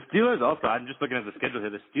 The Steelers also, I'm just looking at the schedule here,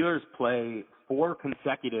 the Steelers play 4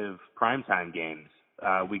 consecutive primetime games,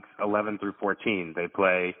 weeks 11 through 14. They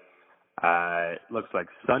play, looks like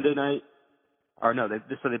Sunday night,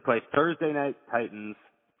 they play Thursday night Titans.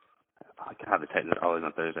 God, the Titans are always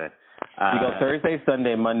on Thursday. You go Thursday,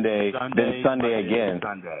 Sunday, Monday, then Sunday again.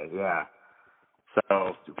 Sunday, yeah.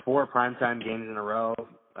 So 4 primetime games in a row,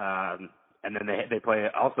 and then they play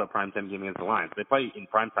also a primetime game against the Lions. They play in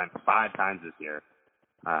primetime 5 times this year.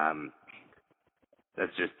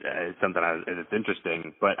 That's just something it's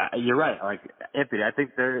interesting. But you're right, Anthony. I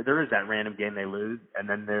think there is that random game they lose, and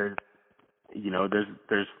then there's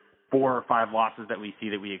there's 4 or 5 losses that we see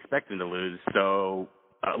that we expect them to lose. So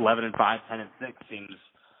 11-5, 10-6 seems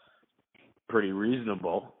pretty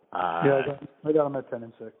reasonable. I got them at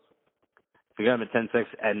 10-6. So you got them at 10-6,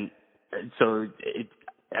 and so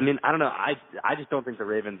I don't know. I just don't think the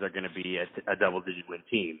Ravens are going to be a double-digit win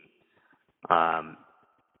team.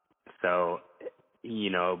 So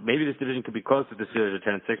maybe this division could be close if the Steelers are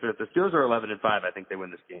 10-6, but if the Steelers are 11-5, I think they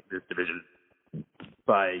win this division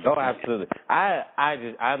by. Oh, absolutely.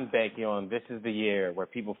 I'm banking on this is the year where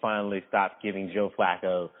people finally stop giving Joe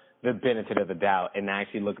Flacco the benefit of the doubt and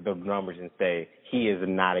actually look at the numbers and say he is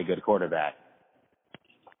not a good quarterback.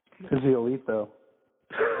 Is he elite though?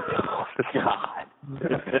 Oh, God.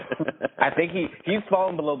 I think he's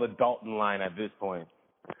fallen below the Dalton line at this point.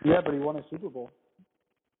 Yeah, but he won a Super Bowl.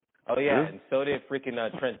 Oh yeah, and so did freaking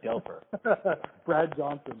Trent Dilfer. Brad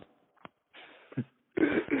Johnson.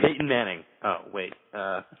 Peyton Manning. Oh wait.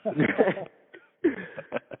 All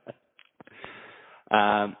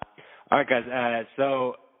right, guys.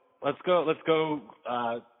 So let's go.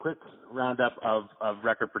 Quick roundup of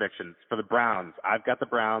record predictions for the Browns. I've got the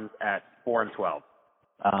Browns at 4-12.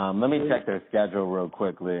 Let me check their schedule real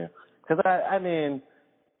quickly, because I mean,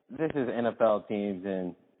 this is NFL teams,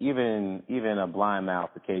 and even a blind mouth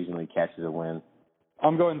occasionally catches a win.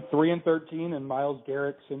 I'm going 3-13, and Myles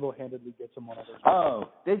Garrett single-handedly gets them one of those. Oh,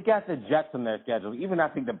 they've got the Jets on their schedule. Even I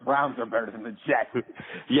think the Browns are better than the Jets.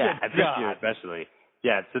 Yeah, this year especially.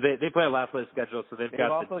 Yeah, so they play a last place schedule, so they've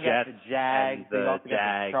got the Jets, the Jags, and they've also got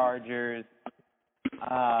Jags. the Chargers.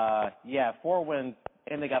 4 wins,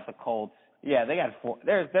 and they got the Colts. Yeah, they got 4.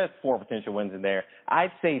 There's 4 potential wins in there.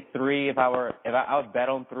 I'd say 3 if I would bet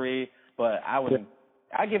on 3, but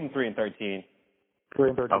I'd give them 3-13.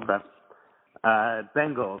 3-13. Okay.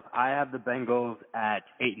 Bengals. I have the Bengals at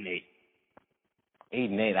 8-8.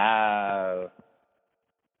 8-8.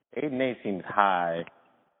 8-8 seems high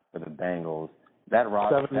for the Bengals. That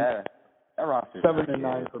roster. That roster.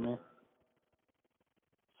 7-9 for me.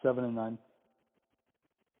 7-9.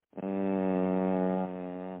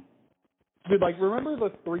 Dude, remember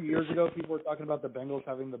the 3 years ago people were talking about the Bengals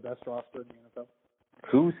having the best roster in the NFL?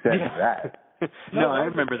 Who said that? No, I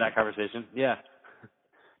remember that conversation. Yeah.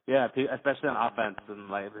 Yeah, especially on offense, and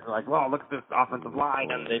they're like, well, look at this offensive line,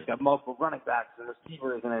 and they've got multiple running backs and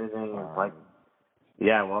receivers and everything. And it's like,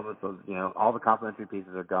 yeah, well, all the complementary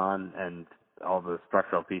pieces are gone, and all the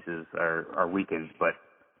structural pieces are weakened, but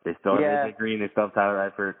they still have AJ Green, they still have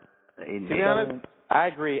Tyler Eifert. To be honest, I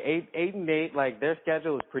agree. 8-8, their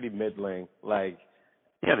schedule is pretty middling. I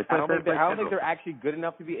don't think they're actually good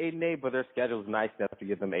enough to be 8-8, but their schedule is nice enough to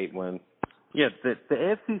give them 8 wins. Yeah, the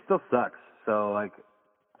AFC still sucks. So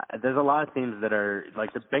there's a lot of teams that are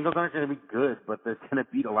the Bengals aren't going to be good, but they're going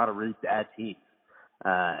to beat a lot of really bad teams,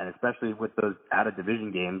 and especially with those out of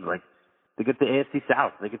division games, they get the AFC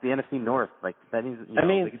South, they get the NFC North. That means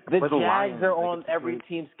the Jags are on every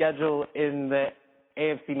team's schedule in the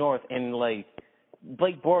AFC North, and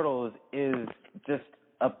Blake Bortles is just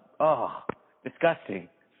disgusting.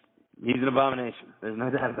 He's an abomination. There's no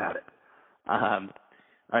doubt about it.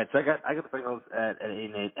 All right, so I got the Bengals at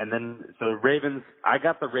 8-8, and then so Ravens. I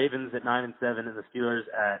got the Ravens at 9-7, and the Steelers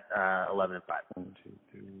at 11-5. 1, 2,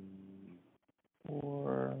 3,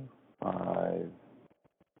 4, 5.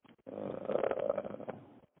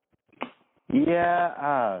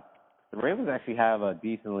 The Ravens actually have a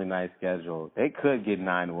decently nice schedule. They could get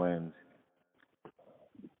 9 wins.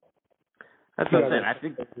 That's what I'm saying. I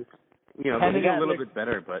think they get a little bit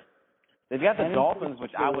better, but. They've got the Dolphins,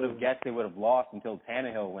 which I would have guessed they would have lost until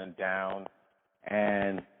Tannehill went down.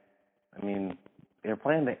 And, they're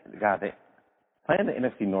playing the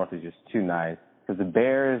NFC North is just too nice. Because the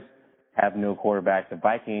Bears have no quarterback, the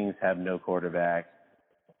Vikings have no quarterback,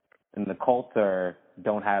 and the Colts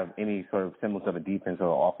don't have any sort of semblance of a defense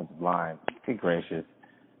or offensive line. Good gracious.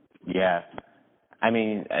 Yeah.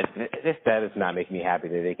 This bet is not making me happy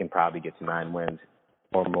that they can probably get to 9 wins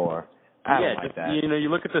or more. I don't like that. You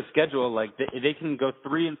look at the schedule, they can go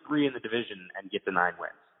 3-3 in the division and get to 9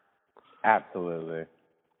 wins. Absolutely.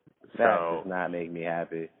 That does not make me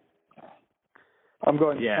happy. I'm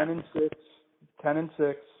going 10-6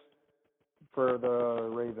 for the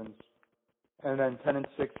Ravens, and then 10-6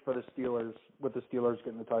 for the Steelers, with the Steelers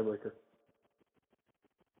getting the tiebreaker.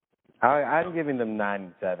 I'm giving them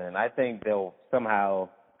 9-7. I think they'll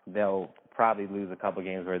probably lose a couple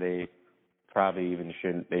games where they probably even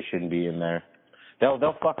shouldn't be in there. They'll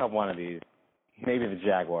fuck up one of these. Maybe the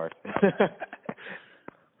Jaguars.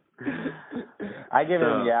 I give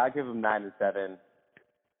them 9-7.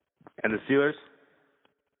 And the Steelers?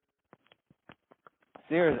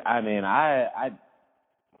 Steelers, I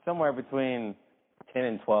somewhere between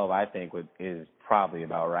 10-12, I think is probably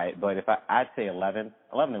about right. But if I'd say 11-5,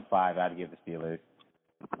 I'd give the Steelers.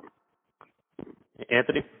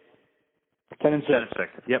 Anthony? 10-6. 10-6.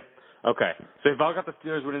 Yep. Okay. So we've all got the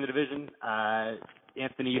Steelers winning the division.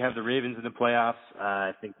 Anthony, you have the Ravens in the playoffs.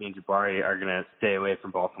 I think me and Jabari are going to stay away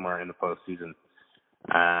from Baltimore in the postseason.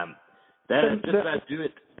 That is just about do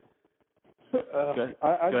it. Go ahead.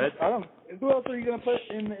 I don't. Who else are you going to put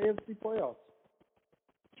in the AFC playoffs?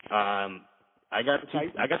 I got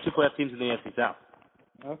two playoff teams in the AFC South.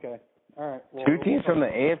 Okay. All right. Well, 2 teams from the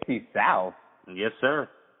AFC South? Yes, sir.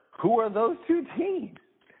 Who are those 2 teams?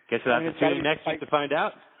 Guess we'll have to tune in next week to find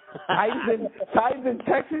out. Titans in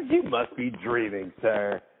Texas? You must be dreaming,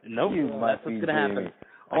 sir. Nope. You must be dreaming. Happen.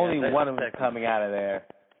 Only one of them is coming out of there.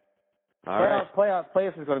 All right.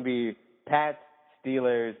 Playoffs is going to be Pats,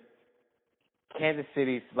 Steelers, Kansas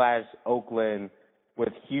City / Oakland,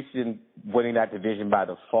 with Houston winning that division by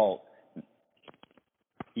default.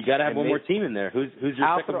 You got to have one more team in there. Who's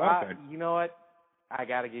your second wild card? You know what? I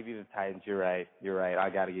got to give you the Titans. You're right. I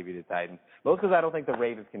got to give you the Titans. Mostly because I don't think the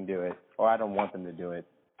Ravens can do it, or I don't want them to do it.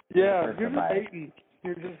 Yeah,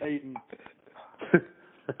 you're just hating.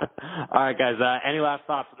 All right, guys. Any last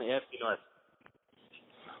thoughts on the AFC North?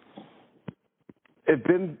 If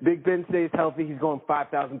Big Ben stays healthy, he's going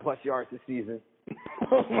 5,000-plus yards this season.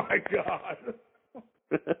 Oh, my God.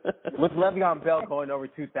 With Le'Veon Bell going over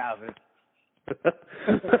 2,000.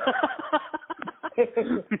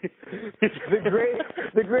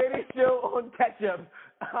 the greatest show on ketchup.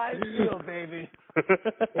 I feel, baby.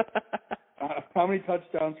 How many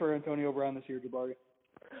touchdowns for Antonio Brown this year, Jabari?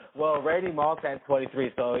 Well, Randy Moss had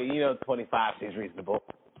 23, so 25 seems reasonable.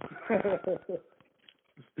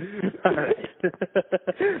 All right.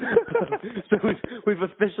 So we've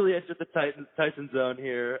officially entered the Tyson zone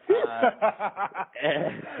here,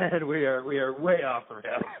 and we are way off the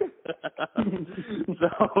rails.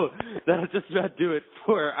 So that'll just about do it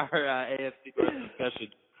for our AFC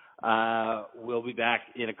discussion. We'll be back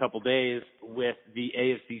in a couple days with the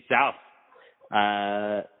AFC South.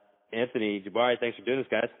 Anthony, Jabari, thanks for doing this,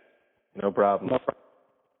 guys. No problem. All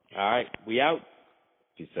right, we out.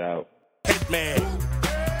 Peace out. Hitman.